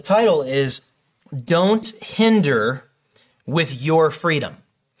The title is Don't Hinder with Your Freedom.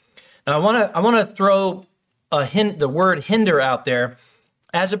 Now, I want to throw the word hinder out there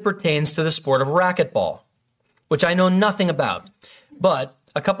as it pertains to the sport of racquetball, which I know nothing about. But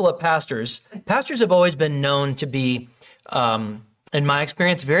a couple of pastors have always been known to be, in my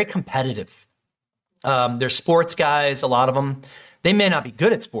experience, very competitive. They're sports guys, a lot of them. They may not be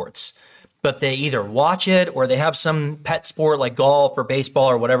good at sports, but they either watch it or they have some pet sport like golf or baseball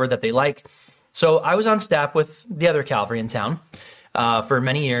or whatever that they like. So I was on staff with the other Calvary in town for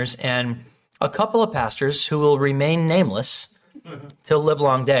many years, and a couple of pastors who will remain nameless till live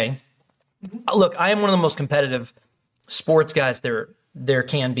long day. Look, I am one of the most competitive sports guys there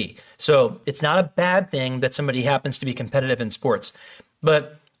can be. So it's not a bad thing that somebody happens to be competitive in sports.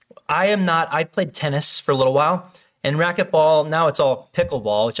 But I am not. I played tennis for a little while, and racquetball, now it's all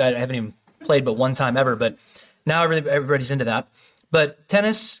pickleball, which I haven't even played but one time ever, but now everybody's into that. But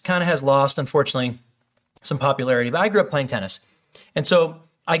tennis kind of has lost, unfortunately, some popularity. But I grew up playing tennis. And so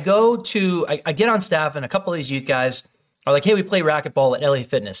I get on staff, and a couple of these youth guys are like, hey, we play racquetball at LA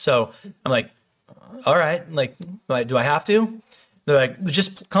Fitness. So I'm like, all right, like, do I have to? They're like,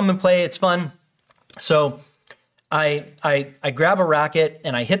 just come and play. It's fun. So I grab a racket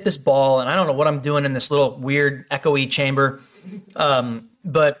and I hit this ball, and I don't know what I'm doing in this little weird echoey chamber.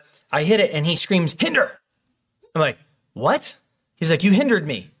 But I hit it and he screams, "Hinder." I'm like, what? He's like, "You hindered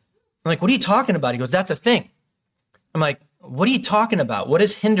me." I'm like, "What are you talking about?" He goes, "That's a thing." I'm like, "What are you talking about? What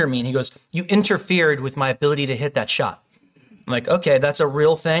does hinder mean?" He goes, "You interfered with my ability to hit that shot." I'm like, "Okay, that's a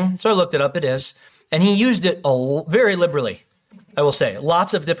real thing." So I looked it up. It is. And he used it very liberally, I will say,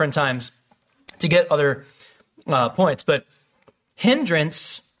 lots of different times to get other points. But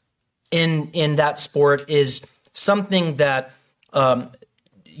hindrance in that sport is something that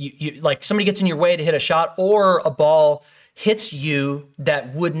you like somebody gets in your way to hit a shot, or a ball hits you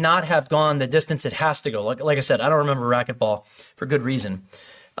that would not have gone the distance it has to go. Like I said, I don't remember racquetball for good reason.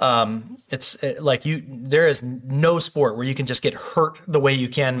 There is no sport where you can just get hurt the way you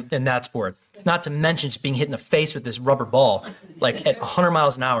can in that sport. Not to mention just being hit in the face with this rubber ball, like at 100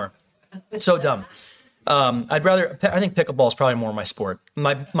 miles an hour. It's so dumb. I think pickleball is probably more my sport.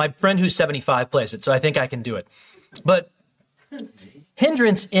 My friend who's 75 plays it, so I think I can do it. But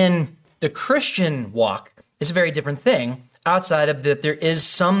hindrance in the Christian walk is a very different thing, outside of that there is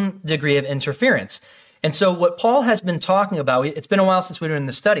some degree of interference. And so what Paul has been talking about, it's been a while since we were in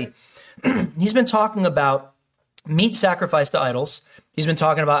the study, he's been talking about meat sacrificed to idols. He's been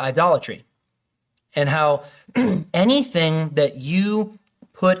talking about idolatry and how anything that you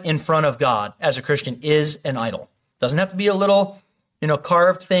put in front of God as a Christian is an idol. Doesn't have to be a little,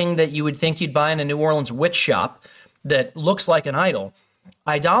 carved thing that you would think you'd buy in a New Orleans witch shop that looks like an idol.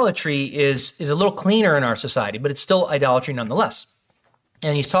 Idolatry is a little cleaner in our society, but it's still idolatry nonetheless.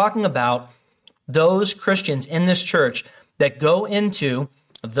 And he's talking about those Christians in this church that go into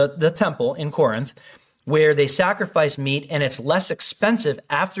the temple in Corinth, where they sacrifice meat and it's less expensive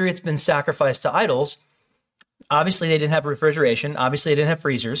after it's been sacrificed to idols. Obviously, they didn't have refrigeration. Obviously, they didn't have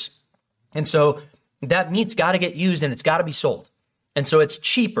freezers. And so that meat's got to get used and it's got to be sold. And so it's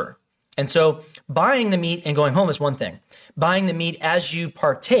cheaper. And so buying the meat and going home is one thing. Buying the meat as you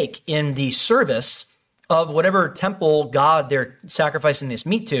partake in the service of whatever temple god they're sacrificing this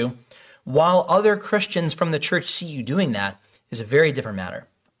meat to, while other Christians from the church see you doing that, is a very different matter.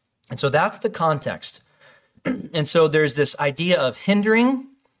 And so that's the context. And so there's this idea of hindering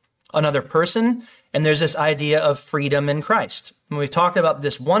another person, and there's this idea of freedom in Christ. And we've talked about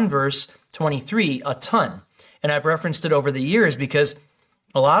this one verse, 23, a ton. And I've referenced it over the years because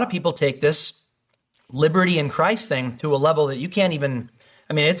a lot of people take this liberty in Christ thing to a level that you can't even,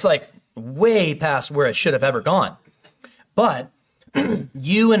 it's like way past where it should have ever gone. But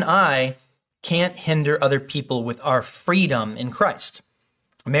you and I can't hinder other people with our freedom in Christ.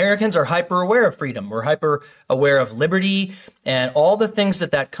 Americans are hyper aware of freedom. We're hyper aware of liberty and all the things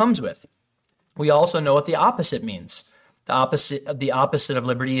that comes with. We also know what the opposite means. The opposite of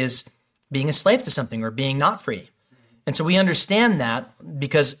liberty is being a slave to something or being not free. And so we understand that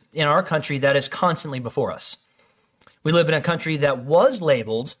because in our country, that is constantly before us. We live in a country that was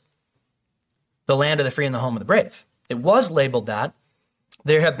labeled the land of the free and the home of the brave. It was labeled that.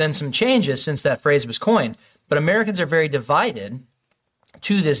 There have been some changes since that phrase was coined, but Americans are very divided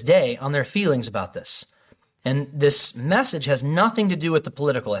to this day on their feelings about this. And this message has nothing to do with the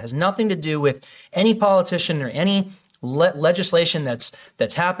political. It has nothing to do with any politician or any legislation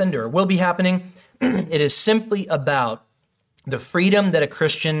that's happened or will be happening. It is simply about the freedom that a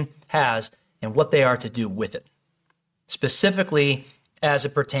Christian has and what they are to do with it, specifically as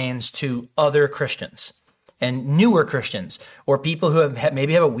it pertains to other Christians. and newer Christians, or people who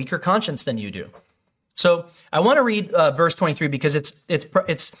maybe have a weaker conscience than you do. So I want to read verse 23 because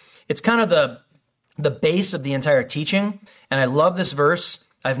it's kind of the base of the entire teaching, and I love this verse.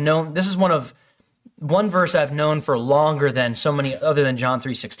 This is one verse I've known for longer than so many other than John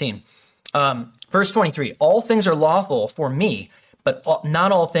 3:16. Verse 23, all things are lawful for me, but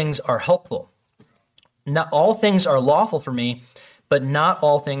not all things are helpful. Not all things are lawful for me, but not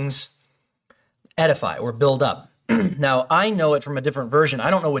all things edify or build up. Now, I know it from a different version. I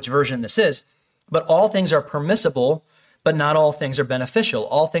don't know which version this is, but all things are permissible, but not all things are beneficial.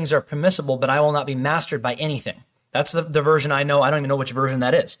 All things are permissible, but I will not be mastered by anything. That's the version I know. I don't even know which version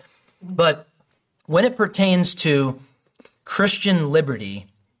that is. But when it pertains to Christian liberty,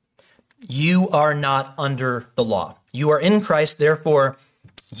 you are not under the law. You are in Christ, therefore,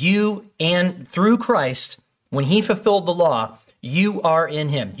 you and through Christ, when he fulfilled the law, you are in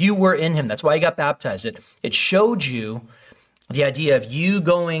him. You were in him. That's why you got baptized. It showed you the idea of you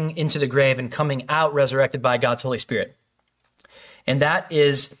going into the grave and coming out resurrected by God's Holy Spirit. And that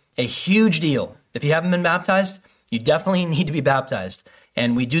is a huge deal. If you haven't been baptized, you definitely need to be baptized.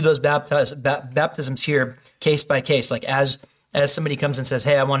 And we do those baptisms here case by case. Like as somebody comes and says,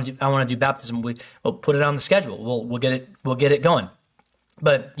 "Hey, I want to do baptism," we'll put it on the schedule. We'll get it going.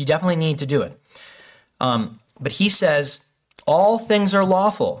 But you definitely need to do it. But he says, all things are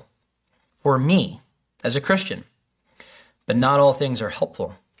lawful for me as a Christian, but not all things are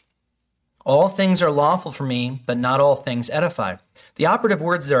helpful. All things are lawful for me, but not all things edify. The operative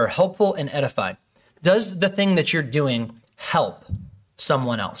words there are helpful and edify. Does the thing that you're doing help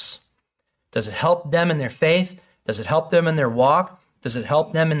someone else? Does it help them in their faith? Does it help them in their walk? Does it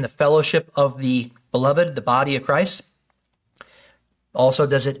help them in the fellowship of the beloved, the body of Christ? Also,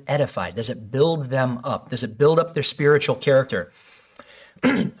 does it edify? Does it build them up? Does it build up their spiritual character?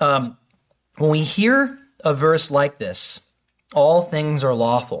 When we hear a verse like this, all things are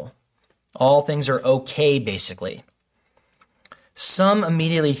lawful. All things are okay, basically. Some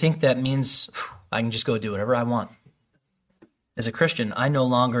immediately think that means I can just go do whatever I want. As a Christian, I no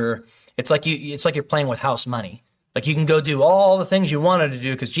longer, it's like you're playing with house money. Like you can go do all the things you wanted to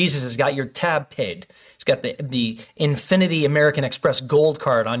do because Jesus has got your tab paid. He's got the Infinity American Express gold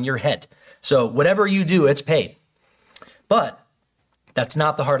card on your head. So whatever you do, it's paid. But that's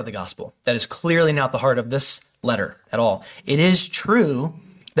not the heart of the gospel. That is clearly not the heart of this letter at all. It is true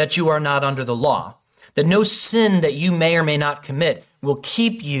that you are not under the law, that no sin that you may or may not commit will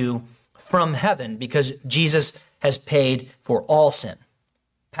keep you from heaven because Jesus has paid for all sin.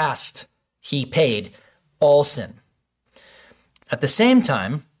 Past, he paid all sin. At the same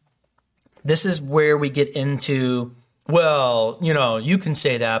time, this is where we get into, well, you can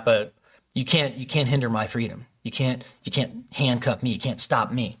say that, but you can't hinder my freedom. You can't handcuff me. You can't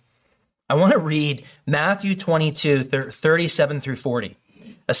stop me. I want to read Matthew 22, 37 through 40.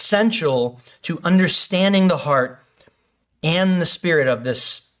 Essential to understanding the heart and the spirit of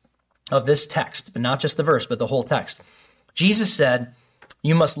this text, but not just the verse, but the whole text. Jesus said,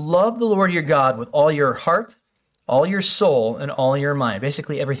 "You must love the Lord your God with all your heart, all your soul, and all your mind."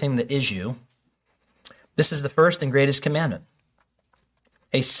 Basically everything that is you. This is the first and greatest commandment.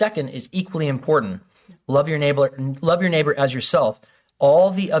 A second is equally important. Love your neighbor as yourself. All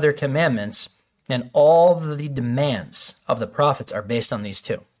the other commandments and all the demands of the prophets are based on these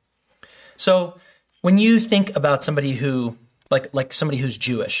two. So when you think about somebody who, like somebody who's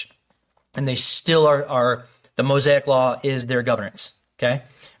Jewish, and they still are the Mosaic law is their governance, okay?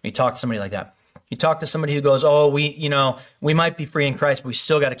 When you talk to somebody like that. You talk to somebody who goes, "Oh, we might be free in Christ, but we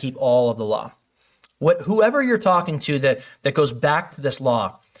still got to keep all of the law." Whoever you're talking to that goes back to this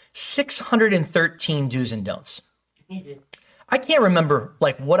law, 613 do's and don'ts. I can't remember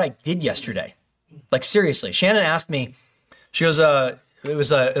what I did yesterday. Seriously, Shannon asked me. She goes, I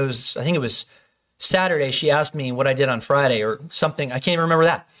think it was Saturday. She asked me what I did on Friday or something. I can't even remember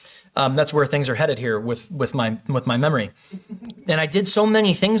that. That's where things are headed here with my memory. And I did so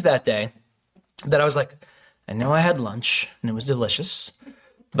many things that day that I was like, I know I had lunch and it was delicious,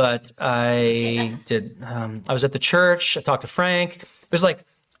 but I was at the church. I talked to Frank.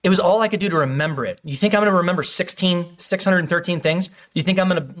 It was all I could do to remember it. You think I'm going to remember 613 things? You think I'm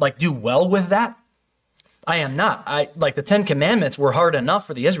going to do well with that? I am not. The 10 Commandments were hard enough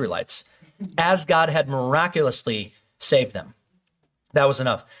for the Israelites as God had miraculously saved them. That was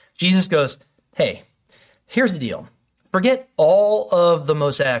enough. Jesus goes, "Hey, here's the deal. Forget all of the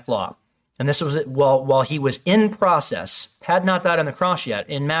Mosaic law." And this was while he was in process, had not died on the cross yet,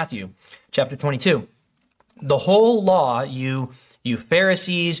 in Matthew chapter 22. The whole law, you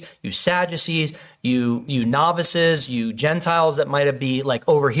Pharisees, you Sadducees, you novices, you Gentiles that might be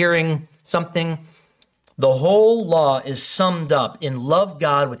overhearing something, The whole law is summed up in love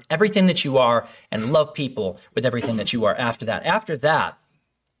God with everything that you are and love people with everything that you are after that. After that,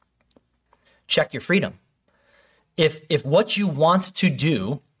 check your freedom. If what you want to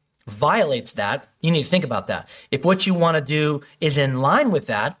do violates that, you need to think about that. If what you want to do is in line with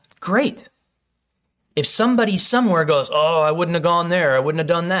that, great. If somebody somewhere goes, oh, I wouldn't have gone there, I wouldn't have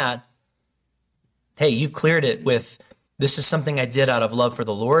done that. Hey, you've cleared it with, this is something I did out of love for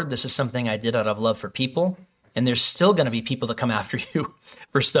the Lord. This is something I did out of love for people. And there's still going to be people that come after you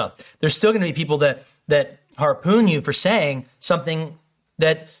for stuff. There's still going to be people that harpoon you for saying something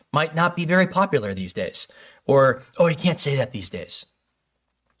that might not be very popular these days. Or, oh, you can't say that these days.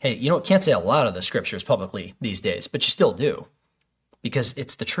 Hey, you can't say a lot of the scriptures publicly these days, but you still do. Because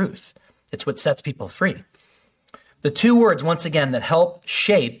it's the truth. It's what sets people free. The two words, once again, that help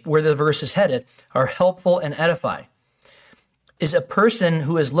shape where the verse is headed are helpful and edify. Is a person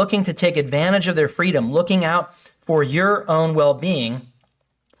who is looking to take advantage of their freedom, looking out for your own well-being,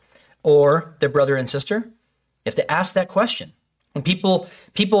 or their brother and sister? You have to ask that question. And people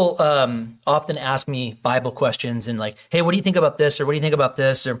often ask me Bible questions and like, hey, what do you think about this? Or what do you think about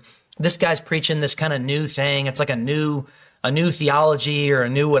this? Or this guy's preaching this kind of new thing. It's like a new theology or a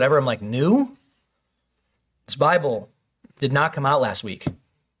new whatever. I'm like, new? This Bible did not come out last week.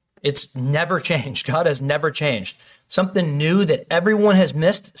 It's never changed. God has never changed. Something new that everyone has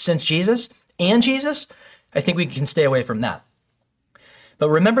missed since Jesus, I think we can stay away from that. But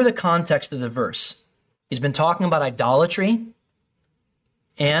remember the context of the verse. He's been talking about idolatry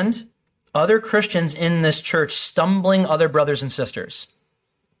and other Christians in this church stumbling other brothers and sisters.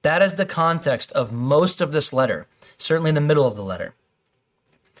 That is the context of most of this letter, certainly in the middle of the letter.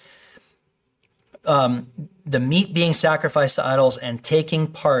 The meat being sacrificed to idols and taking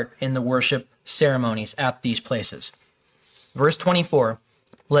part in the worship ceremonies at these places. Verse 24,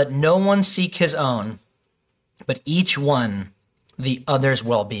 let no one seek his own, but each one the other's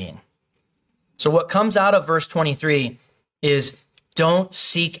well-being. So what comes out of verse 23 is don't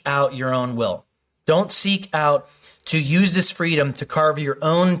seek out your own will. Don't seek out to use this freedom to carve your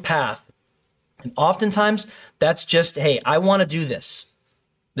own path. And oftentimes that's just, hey, I want to do this.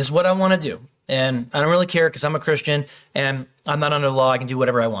 This is what I want to do. And I don't really care because I'm a Christian and I'm not under the law. I can do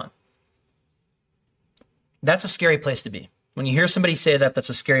whatever I want. That's a scary place to be. When you hear somebody say that, that's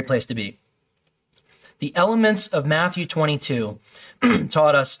a scary place to be. The elements of Matthew 22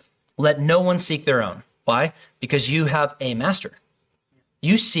 taught us, let no one seek their own. Why? Because you have a master.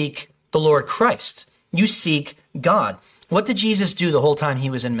 You seek the Lord Christ. You seek God. What did Jesus do the whole time he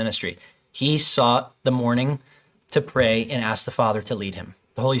was in ministry? He sought the morning to pray and ask the Father to lead him,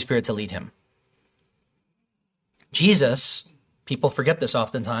 the Holy Spirit to lead him. Jesus, people forget this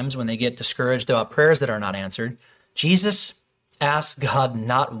oftentimes when they get discouraged about prayers that are not answered. Jesus asked God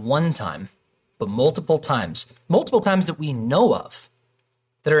not one time, but multiple times that we know of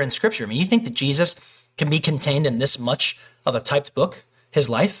that are in Scripture. I mean, you think that Jesus can be contained in this much of a typed book, his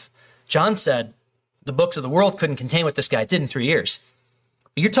life? John said the books of the world couldn't contain what this guy did in 3 years.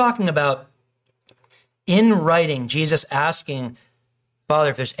 But you're talking about in writing, Jesus asking, Father,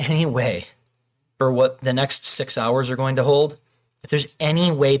 if there's any way for what the next 6 hours are going to hold, if there's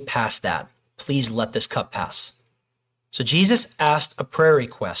any way past that, please let this cup pass. So Jesus asked a prayer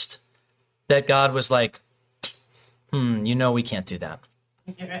request that God was like, we can't do that.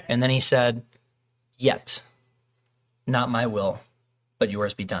 And then he said, yet, not my will, but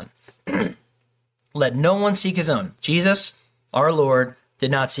yours be done. Let no one seek his own. Jesus, our Lord,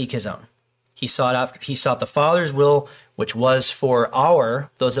 did not seek his own. He sought the Father's will, which was for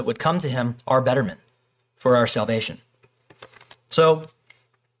those that would come to him, our betterment, for our salvation. So,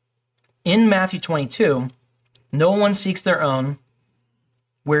 in Matthew 22, no one seeks their own,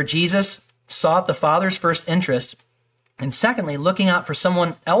 where Jesus sought the Father's first interest, and secondly, looking out for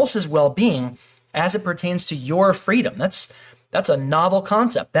someone else's well-being as it pertains to your freedom. That's a novel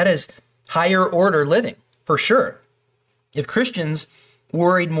concept. That is higher order living, for sure. If Christians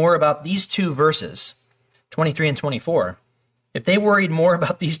worried more about these two verses, 23 and 24, if they worried more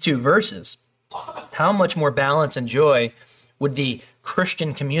about these two verses, how much more balance and joy would the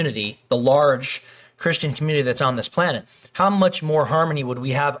Christian community, the large Christian community that's on this planet, how much more harmony would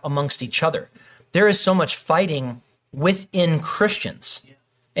we have amongst each other? There is so much fighting within Christians.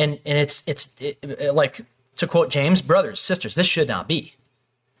 And it's like, to quote James, brothers, sisters, this should not be.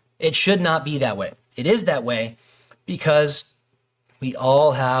 It should not be that way. It is that way because we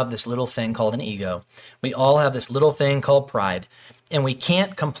all have this little thing called an ego. We all have this little thing called pride, and we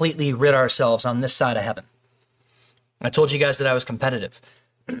can't completely rid ourselves on this side of heaven. I told you guys that I was competitive.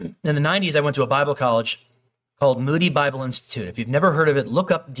 In the 90s, I went to a Bible college called Moody Bible Institute. If you've never heard of it,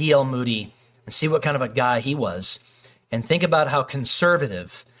 look up D.L. Moody and see what kind of a guy he was, and think about how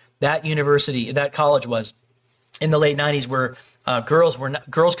conservative that university, that college was in the late 90s, where girls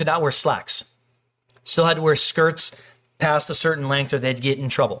could not wear slacks, still had to wear skirts past a certain length or they'd get in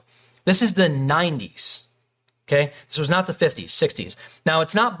trouble. This is the 90s. Okay, this was not the 50s, 60s. Now,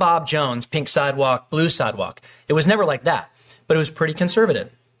 it's not Bob Jones, pink sidewalk, blue sidewalk. It was never like that, but it was pretty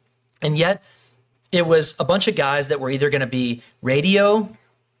conservative. And yet, it was a bunch of guys that were either going to be radio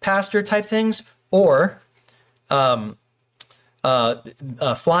pastor type things or flying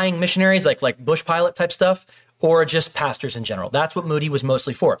missionaries, like bush pilot type stuff, or just pastors in general. That's what Moody was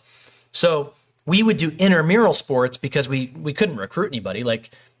mostly for. So we would do intramural sports because we couldn't recruit anybody. Like,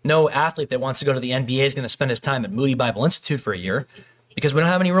 no athlete that wants to go to the NBA is going to spend his time at Moody Bible Institute for a year because we don't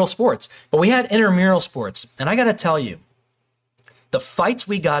have any real sports. But we had intramural sports. And I got to tell you, the fights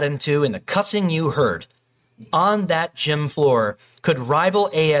we got into and the cussing you heard on that gym floor could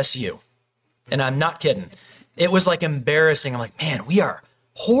rival ASU. And I'm not kidding. It was like embarrassing. I'm like, man, we are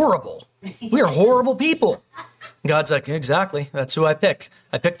horrible. We are horrible people. And God's like, exactly. That's who I pick.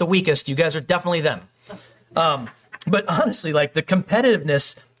 I pick the weakest. You guys are definitely them. But honestly, like, the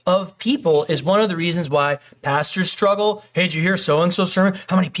competitiveness of people is one of the reasons why pastors struggle. Hey, did you hear so-and-so sermon?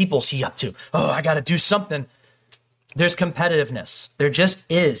 How many people is he up to? Oh, I got to do something. There's competitiveness. There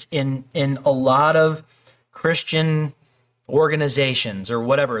just is in a lot of Christian organizations or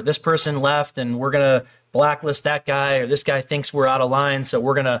whatever. This person left and we're going to blacklist that guy, or this guy thinks we're out of line, so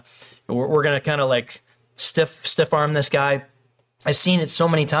we're going to kind of like stiff arm this guy. I've seen it so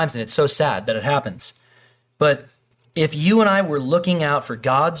many times, and it's so sad that it happens. But if you and I were looking out for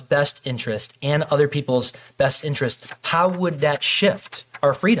God's best interest and other people's best interest, how would that shift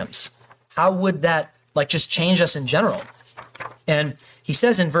our freedoms? How would that just change us in general? And he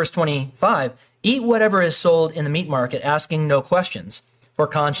says in verse 25, eat whatever is sold in the meat market, asking no questions, for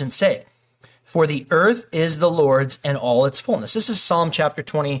conscience sake. For the earth is the Lord's and all its fullness. This is Psalm chapter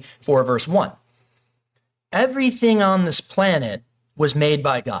 24, verse 1. Everything on this planet was made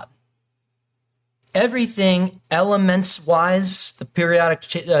by God. Everything elements-wise, the periodic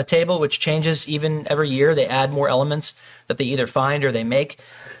table, which changes even every year, they add more elements that they either find or they make.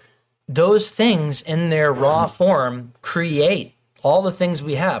 Those things in their raw form create all the things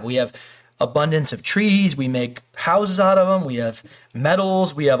we have. We have abundance of trees. We make houses out of them. We have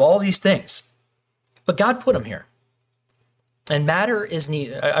metals. We have all these things. But God put them here. And matter is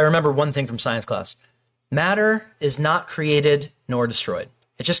neat. I remember one thing from science class. Matter is not created nor destroyed.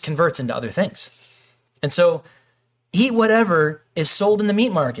 It just converts into other things. And so eat whatever is sold in the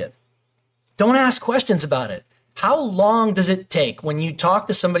meat market. Don't ask questions about it. How long does it take when you talk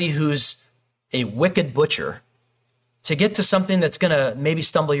to somebody who's a wicked butcher to get to something that's going to maybe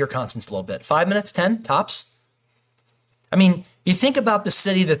stumble your conscience a little bit? 5 minutes, 10 tops? I mean, you think about the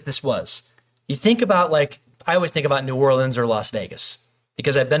city that this was. You think about, I always think about New Orleans or Las Vegas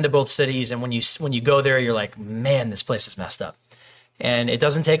because I've been to both cities. And when you go there, you're like, man, this place is messed up. And it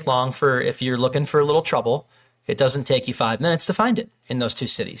doesn't take long if you're looking for a little trouble, it doesn't take you 5 minutes to find it in those two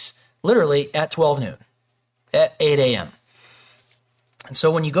cities, literally at 12 noon, at 8 a.m. And so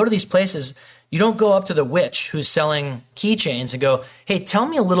when you go to these places, you don't go up to the witch who's selling keychains and go, hey, tell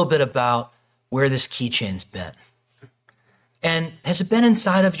me a little bit about where this keychain's been. And has it been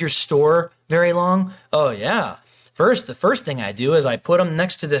inside of your store very long? Oh, yeah. The first thing I do is I put them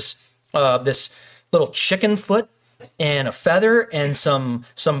next to this little chicken foot and a feather and some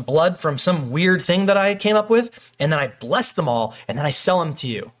blood from some weird thing that I came up with, and then I bless them all, and then I sell them to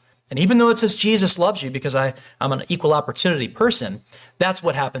you. And even though it says Jesus loves you because I'm an equal opportunity person, that's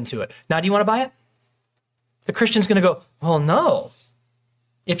what happened to it. Now, do you want to buy it? The Christian's going to go, well, no.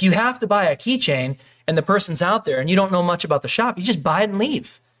 If you have to buy a keychain and the person's out there and you don't know much about the shop, you just buy it and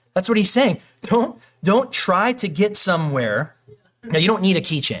leave. That's what he's saying. Don't try to get somewhere. Now, you don't need a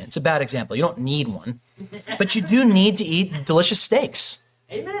keychain. It's a bad example. You don't need one. But you do need to eat delicious steaks.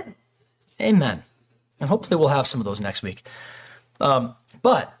 Amen. Amen. And hopefully we'll have some of those next week.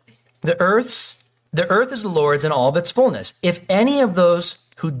 But the earth is the Lord's and all of its fullness. If any of those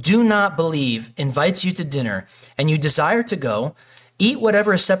who do not believe invites you to dinner and you desire to go, eat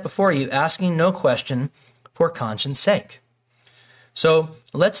whatever is set before you, asking no question for conscience sake. So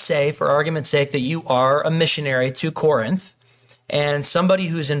let's say, for argument's sake, that you are a missionary to Corinth, and somebody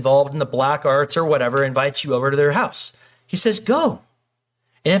who's involved in the black arts or whatever invites you over to their house. He says, go.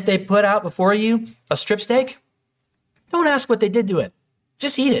 And if they put out before you a strip steak, don't ask what they did to it.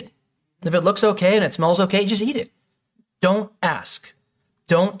 Just eat it. If it looks okay and it smells okay, just eat it. Don't ask.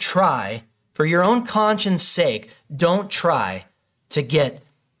 Don't try. For your own conscience sake, don't try to get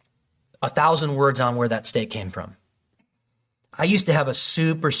 1,000 words on where that steak came from. I used to have a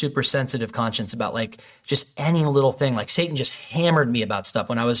super, super sensitive conscience about like just any little thing. Like Satan just hammered me about stuff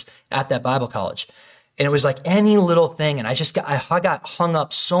when I was at that Bible college. And it was like any little thing. And I got hung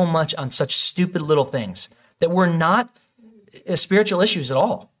up so much on such stupid little things that were not spiritual issues at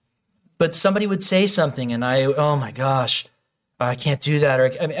all. But somebody would say something and oh my gosh, I can't do that.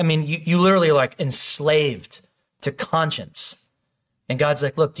 Or I mean, you literally are like enslaved to conscience. And God's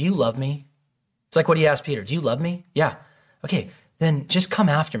like, look, do you love me? It's like what he asked Peter. Do you love me? Yeah. Okay, then just come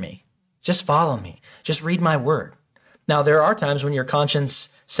after me. Just follow me. Just read my word. Now, there are times when your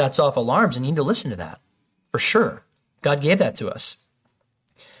conscience sets off alarms and you need to listen to that. For sure. God gave that to us.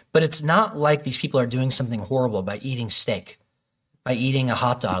 But it's not like these people are doing something horrible by eating steak, by eating a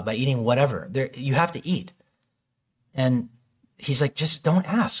hot dog, by eating whatever. You have to eat. And he's like, just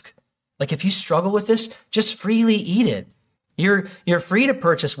don't ask. Like if you struggle with this, just freely eat it. You're free to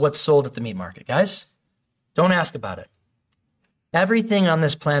purchase what's sold at the meat market, guys. Don't ask about it. Everything on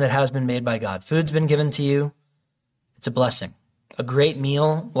this planet has been made by God. Food's been given to you. It's a blessing. A great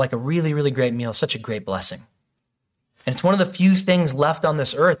meal, like a really, really great meal, such a great blessing. And it's one of the few things left on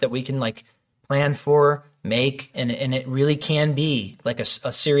this earth that we can like plan for, make, and it really can be like a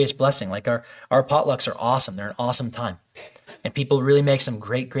serious blessing. Like our potlucks are awesome. They're an awesome time. And people really make some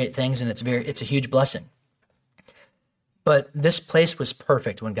great, great things, and it's a huge blessing. But this place was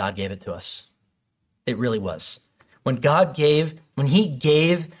perfect when God gave it to us. It really was. When he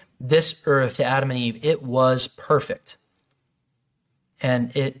gave this earth to Adam and Eve, it was perfect.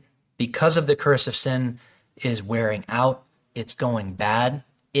 And it, because of the curse of sin, is wearing out. It's going bad.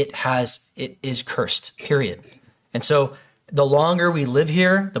 It is cursed, period. And so the longer we live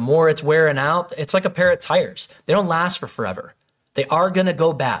here, the more it's wearing out. It's like a pair of tires. They don't last for forever. They are going to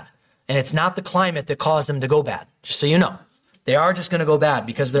go bad. And it's not the climate that caused them to go bad, just so you know. They are just going to go bad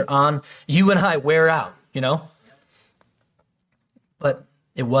because you and I wear out, you know? But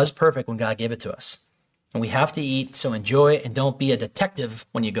it was perfect when God gave it to us. And we have to eat, so enjoy and don't be a detective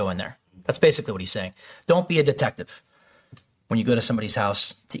when you go in there. That's basically what he's saying. Don't be a detective when you go to somebody's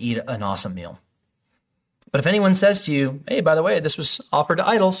house to eat an awesome meal. But if anyone says to you, hey, by the way, this was offered to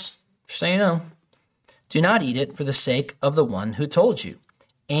idols, just so you know, do not eat it for the sake of the one who told you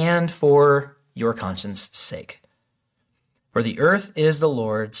and for your conscience' sake. For the earth is the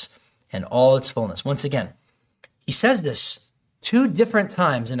Lord's and all its fullness. Once again, he says this 2 different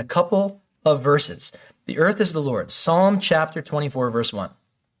times in a couple of verses. The earth is the Lord's. Psalm chapter 24, verse 1.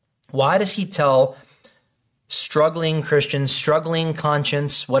 Why does he tell struggling Christians, struggling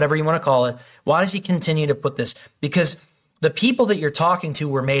conscience, whatever you want to call it, why does he continue to put this? Because the people that you're talking to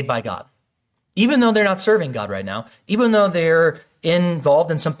were made by God. Even though they're not serving God right now, even though they're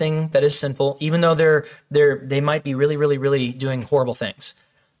involved in something that is sinful, even though they might be really, really, really doing horrible things,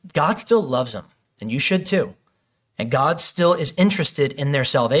 God still loves them, and you should too. And God still is interested in their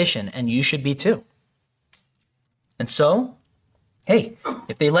salvation, and you should be too. And so, hey,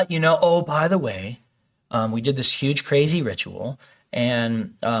 if they let you know, oh, by the way, we did this huge, crazy ritual,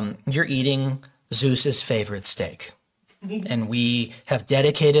 and you're eating Zeus's favorite steak. And we have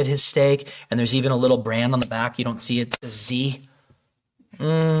dedicated his steak, and there's even a little brand on the back. You don't see it. It says Z.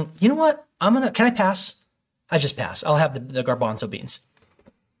 You know what? Can I pass? I just pass. I'll have the garbanzo beans.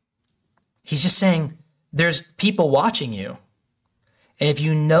 He's just saying, there's people watching you. And if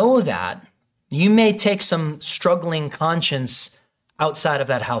you know that, you may take some struggling conscience outside of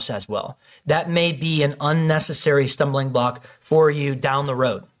that house as well. That may be an unnecessary stumbling block for you down the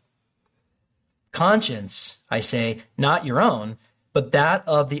road. Conscience, I say, not your own, but that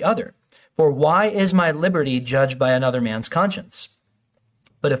of the other. For why is my liberty judged by another man's conscience?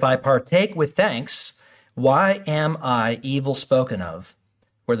 But if I partake with thanks, why am I evil spoken of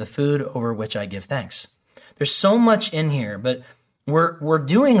for the food over which I give thanks? There's so much in here, but we're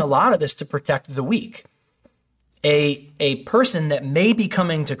doing a lot of this to protect the weak. A person that may be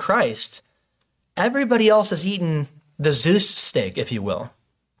coming to Christ, everybody else has eaten the Zeus steak, if you will.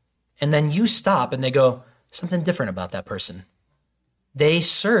 And then you stop and they go, something different about that person. They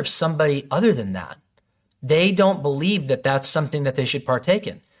serve somebody other than that. They don't believe that that's something that they should partake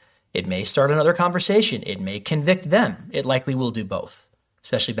in. It may start another conversation. It may convict them. It likely will do both,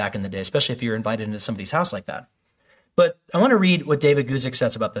 especially back in the day, especially if you're invited into somebody's house like that. But I want to read what David Guzik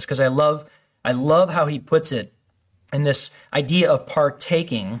says about this because I love how he puts it in this idea of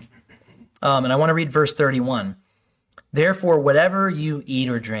partaking. And I want to read verse 31. Therefore, whatever you eat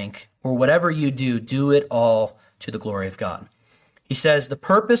or drink, or whatever you do, do it all to the glory of God. He says, the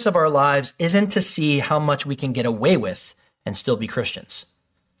purpose of our lives isn't to see how much we can get away with and still be Christians.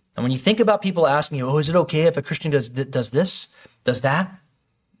 And when you think about people asking you, oh, is it okay if a Christian does this, does that?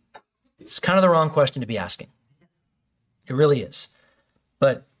 It's kind of the wrong question to be asking. It really is.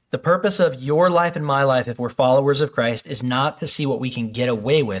 But the purpose of your life and my life, if we're followers of Christ, is not to see what we can get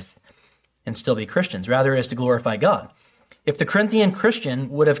away with and still be Christians. Rather, it is to glorify God. If the Corinthian Christian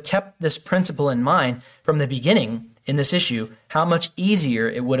would have kept this principle in mind from the beginning in this issue, how much easier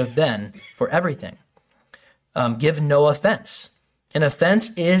it would have been for everything. Give no offense. An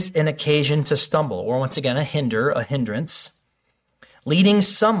offense is an occasion to stumble, or once again, a hindrance, leading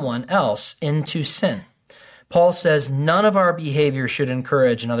someone else into sin. Paul says none of our behavior should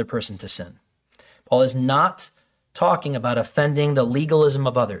encourage another person to sin. Paul is not talking about offending the legalism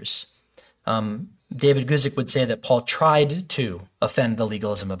of others. David Guzik would say that Paul tried to offend the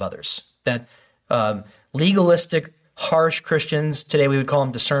legalism of others. That legalistic, harsh Christians, today we would call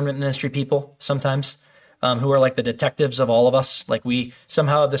them discernment ministry people sometimes, who are like the detectives of all of us. Like we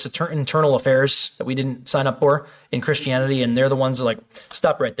somehow have this internal affairs that we didn't sign up for in Christianity, and they're the ones that are like,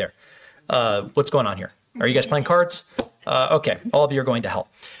 stop right there. What's going on here? Are you guys playing cards? Okay, all of you are going to hell.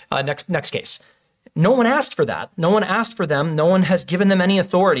 Next case. No one asked for that. No one asked for them. No one has given them any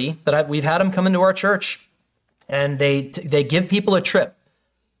authority. We've had them come into our church, and they give people a trip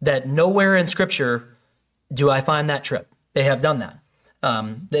that nowhere in Scripture do I find that trip. They have done that.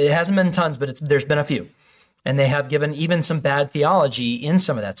 It hasn't been tons, but there's been a few. And they have given even some bad theology in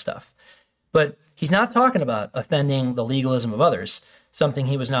some of that stuff. But he's not talking about offending the legalism of others, something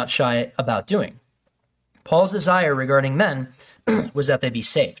he was not shy about doing. Paul's desire regarding men was that they be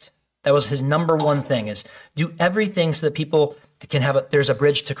saved. That was his number one thing, is do everything so that people can there's a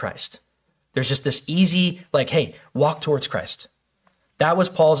bridge to Christ. There's just this easy, like, hey, walk towards Christ. That was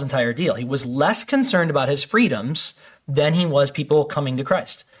Paul's entire deal. He was less concerned about his freedoms than he was people coming to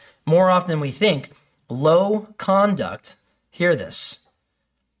Christ. More often than we think, low conduct, hear this,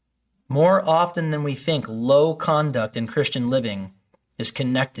 more often than we think, low conduct in Christian living is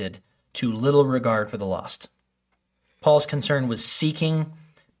connected to little regard for the lost. Paul's concern was seeking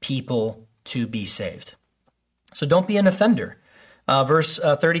people to be saved. So don't be an offender. Verse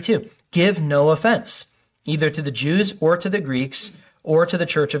 32, give no offense, either to the Jews or to the Greeks or to the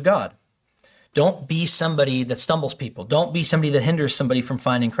church of God. Don't be somebody that stumbles people. Don't be somebody that hinders somebody from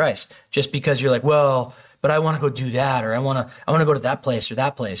finding Christ just because you're like, well, but I want to go do that, or I want to go to that place or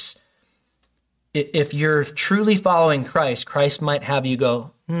that place. If you're truly following Christ, Christ might have you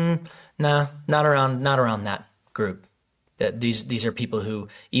go, nah, not around that group. That these are people who,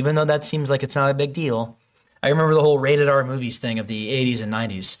 even though that seems like it's not a big deal, I remember the whole rated R movies thing of the 80s and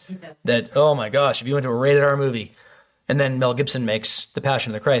 90s. That, oh my gosh, if you went to a rated R movie, and then Mel Gibson makes The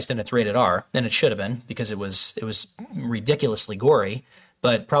Passion of the Christ and it's rated R, and it should have been because it was ridiculously gory,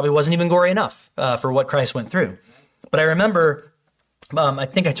 but probably wasn't even gory enough for what Christ went through. But I remember, I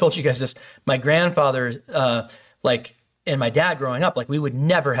think I told you guys this, my grandfather, and my dad growing up, we would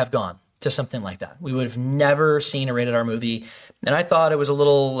never have gone to something like that. We would have never seen a rated R movie. And I thought it was a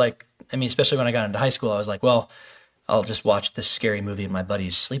little especially when I got into high school, I was like, well, I'll just watch this scary movie at my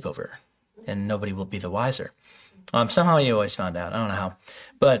buddy's sleepover and nobody will be the wiser. Somehow you always found out. I don't know how.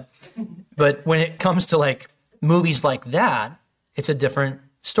 But when it comes to movies like that, it's a different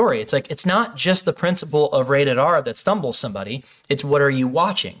story. It's not just the principle of rated R that stumbles somebody. It's what are you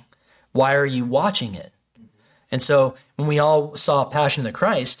watching? Why are you watching it? And so when we all saw Passion of the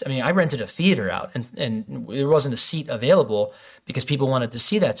Christ, I rented a theater out and there wasn't a seat available because people wanted to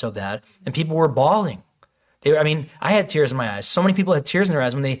see that so bad, and people were bawling. I had tears in my eyes. So many people had tears in their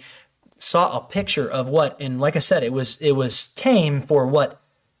eyes when they saw a picture of what, and like I said, it was tame for what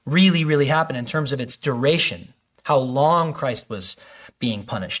really, really happened in terms of its duration, how long Christ was being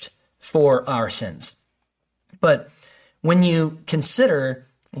punished for our sins. But when you consider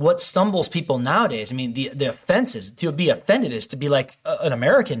what stumbles people nowadays, the offenses, to be offended is to be like an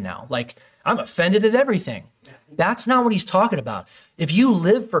American now. I'm offended at everything. That's not what he's talking about. If you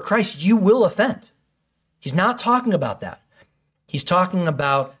live for Christ, you will offend. He's not talking about that. He's talking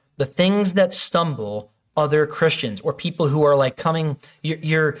about the things that stumble other Christians or people who are coming,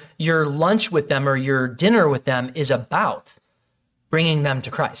 your lunch with them or your dinner with them is about bringing them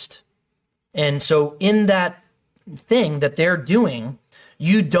to Christ. And so in that thing that they're doing,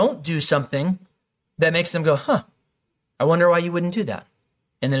 you don't do something that makes them go, I wonder why you wouldn't do that.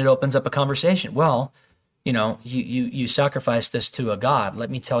 And then it opens up a conversation. Well, you sacrifice this to a God. Let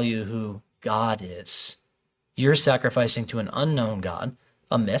me tell you who God is. You're sacrificing to an unknown God,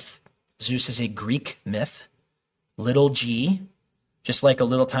 a myth. Zeus is a Greek myth. Little g, just like a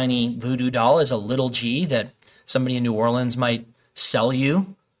little tiny voodoo doll is a little g that somebody in New Orleans might sell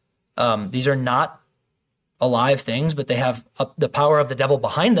you. These are not alive things, but they have the power of the devil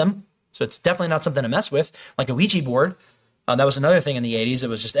behind them. So it's definitely not something to mess with, like a Ouija board. That was another thing in the 80s. It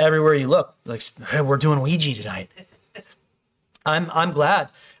was just everywhere you look, hey, we're doing Ouija tonight. I'm glad.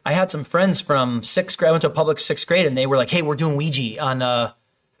 I had some friends from sixth grade. I went to a public sixth grade, and they were like, "Hey, we're doing Ouija on." I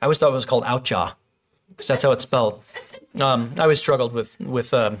always thought it was called Outjaw, because that's how it's spelled. I always struggled with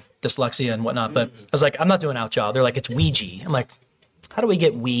dyslexia and whatnot, but I was like, "I'm not doing Outjaw." They're like, "It's Ouija." I'm like, "How do we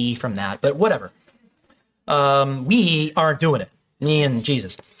get "we" from that?" But whatever. We aren't doing it. Me and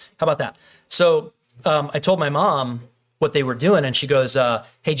Jesus. How about that? So I told my mom what they were doing, and she goes,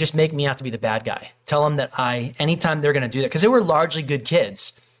 "Hey, just make me out to be the bad guy. Tell them that anytime they're going to do that," because they were largely good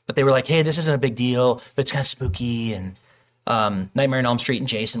kids, but they were like, "Hey, this isn't a big deal, but it's kind of spooky." And Nightmare on Elm Street and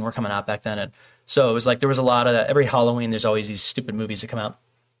Jason were coming out back then, and so it was like there was a lot of that. Every Halloween, there's always these stupid movies that come out,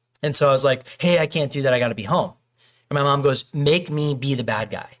 and so I was like, "Hey, I can't do that. I got to be home." And my mom goes, "Make me be the bad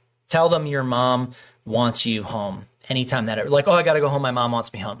guy. Tell them your mom wants you home anytime that like, oh, I got to go home. My mom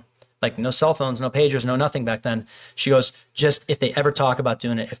wants me home." Like no cell phones, no pagers, no nothing back then. She goes, "Just if they ever talk about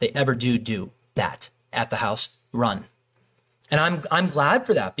doing it, if they ever do that at the house, run." And I'm glad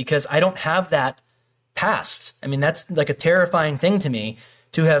for that, because I don't have that past. I mean, that's like a terrifying thing to me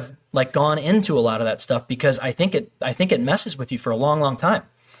to have like gone into a lot of that stuff, because I think it messes with you for a long, long time.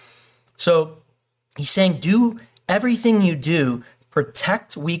 So he's saying, do everything you do,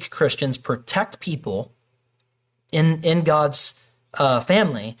 protect weak Christians, protect people in God's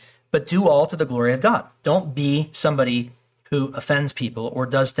family, but do all to the glory of God. Don't be somebody who offends people or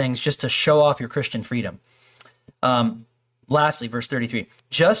does things just to show off your Christian freedom. Lastly, verse 33,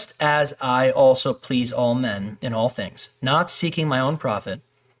 "Just as I also please all men in all things, not seeking my own profit,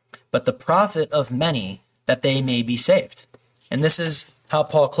 but the profit of many, that they may be saved." And this is how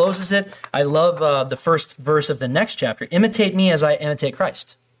Paul closes it. I love the first verse of the next chapter. "Imitate me as I imitate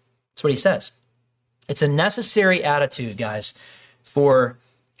Christ." That's what he says. It's a necessary attitude, guys, for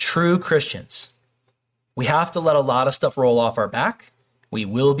true Christians. We have to let a lot of stuff roll off our back. We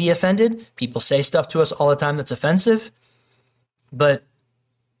will be offended. People say stuff to us all the time that's offensive. But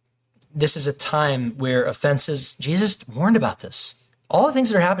this is a time where offenses, Jesus warned about this. All the things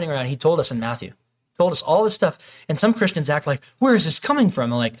that are happening around, he told us in Matthew. He told us all this stuff. And some Christians act like, where is this coming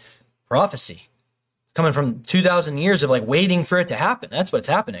from? I'm like, prophecy. It's coming from 2,000 years of like waiting for it to happen. That's what's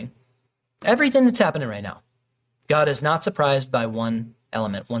happening. Everything that's happening right now. God is not surprised by one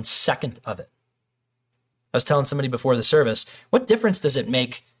element, 1 second of it. I was telling somebody before the service, what difference does it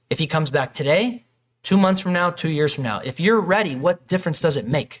make if he comes back today, 2 months from now, 2 years from now? If you're ready, what difference does it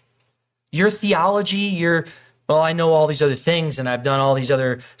make? Your theology, well, I know all these other things, and I've done all these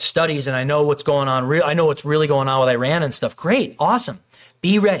other studies, and I know what's going on. I know what's really going on with Iran and stuff. Great, awesome.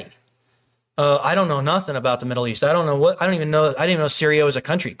 Be ready. I don't know nothing about the Middle East. I didn't even know Syria was a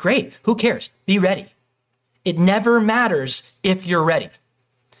country. Great, who cares? Be ready. It never matters if you're ready.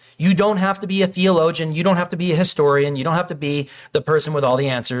 You don't have to be a theologian. You don't have to be a historian. You don't have to be the person with all the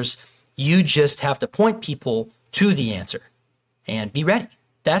answers. You just have to point people to the answer and be ready.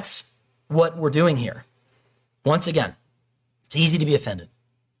 That's what we're doing here. Once again, it's easy to be offended.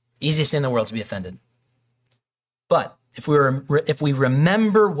 Easiest thing in the world to be offended. But if we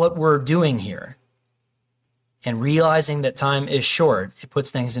remember what we're doing here and realizing that time is short, it puts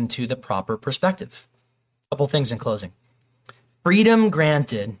things into the proper perspective. A couple things in closing. Freedom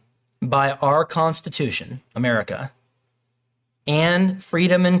granted by our Constitution, America, and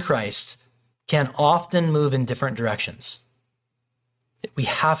freedom in Christ can often move in different directions. We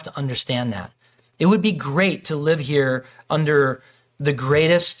have to understand that. It would be great to live here under the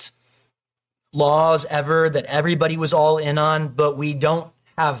greatest laws ever that everybody was all in on, but we don't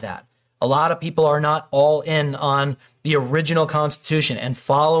have that. A lot of people are not all in on the original Constitution and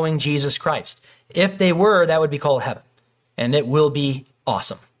following Jesus Christ. If they were, that would be called heaven, and it will be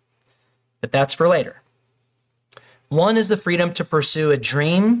awesome. But that's for later. One is the freedom to pursue a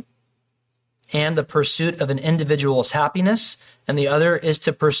dream and the pursuit of an individual's happiness, and the other is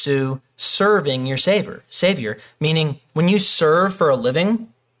to pursue serving your Savior, meaning when you serve for a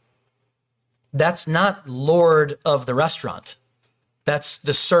living, that's not Lord of the restaurant. That's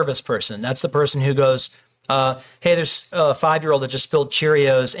the service person. That's the person who goes, hey, there's a 5-year-old that just spilled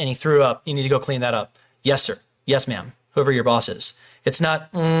Cheerios and he threw up. You need to go clean that up. Yes, sir. Yes, ma'am. Whoever your boss is. It's not,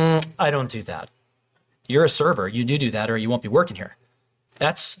 I don't do that. You're a server. You do that or you won't be working here.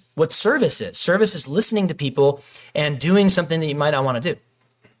 That's what service is. Service is listening to people and doing something that you might not want to do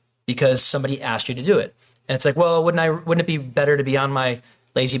because somebody asked you to do it. And it's like, well, wouldn't it be better to be on my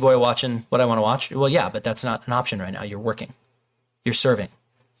lazy boy watching what I want to watch? Well, yeah, but that's not an option right now. You're working. You're serving.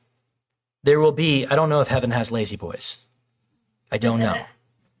 There will be, I don't know if heaven has lazy boys. I don't know.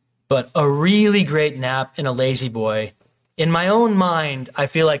 But a really great nap in a lazy boy, in my own mind, I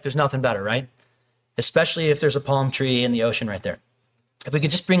feel like there's nothing better, right? Especially if there's a palm tree in the ocean right there. If we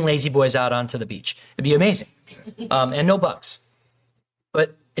could just bring lazy boys out onto the beach, it'd be amazing. And no bugs.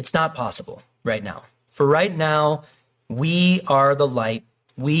 But it's not possible right now. For right now, we are the light.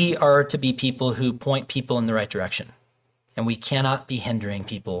 We are to be people who point people in the right direction. And we cannot be hindering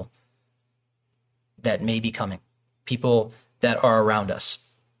people that may be coming, people that are around us.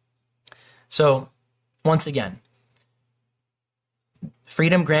 So, once again,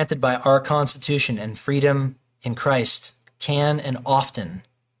 freedom granted by our Constitution and freedom in Christ can and often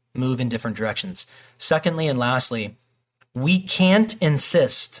move in different directions. Secondly and lastly, we can't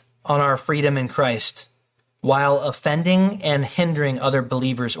insist on our freedom in Christ while offending and hindering other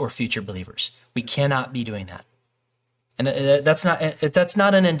believers or future believers. We cannot be doing that. And that's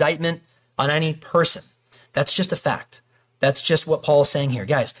not an indictment on any person. That's just a fact. That's just what Paul is saying here.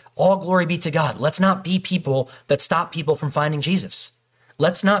 Guys, all glory be to God. Let's not be people that stop people from finding Jesus.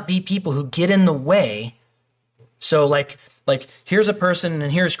 Let's not be people who get in the way. So like here's a person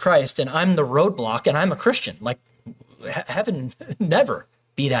and here's Christ and I'm the roadblock and I'm a Christian. Like heaven never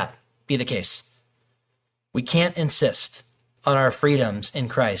be the case. We can't insist on our freedoms in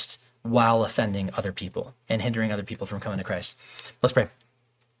Christ while offending other people and hindering other people from coming to Christ. Let's pray.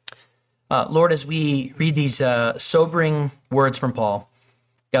 Lord, as we read these sobering words from Paul,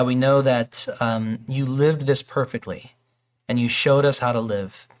 God, we know that you lived this perfectly and you showed us how to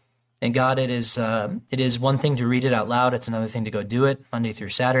live. And God, it is one thing to read it out loud. It's another thing to go do it Monday through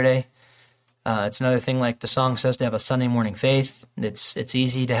Saturday. It's another thing, like the song says, to have a Sunday morning faith. It's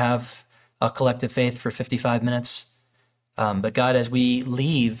easy to have a collective faith for 55 minutes. But God, as we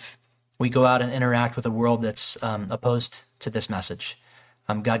leave, we go out and interact with a world that's opposed to this message.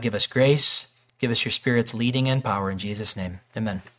 God, give us grace. Give us your Spirit's leading and power in Jesus' name. Amen.